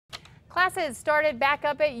Classes started back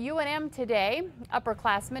up at UNM today.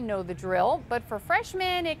 Upperclassmen know the drill, but for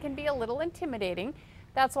freshmen, it can be a little intimidating.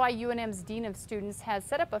 That's why UNM's Dean of Students has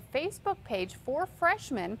set up a Facebook page for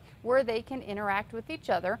freshmen where they can interact with each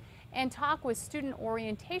other and talk with student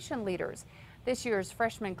orientation leaders. This year's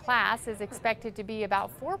freshman class is expected to be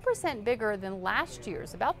about 4% bigger than last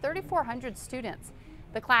year's, about 3,400 students.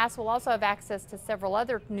 The class will also have access to several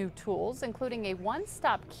other new tools, including a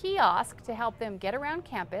one-stop kiosk to help them get around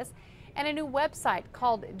campus and a new website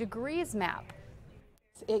called Degrees Map.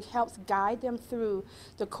 It helps guide them through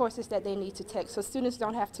the courses that they need to take, so students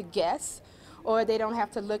don't have to guess or they don't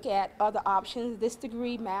have to look at other options. This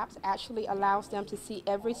degree maps actually allows them to see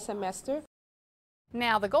every semester.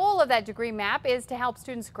 Now, the goal of that degree map is to help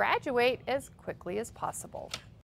students graduate as quickly as possible.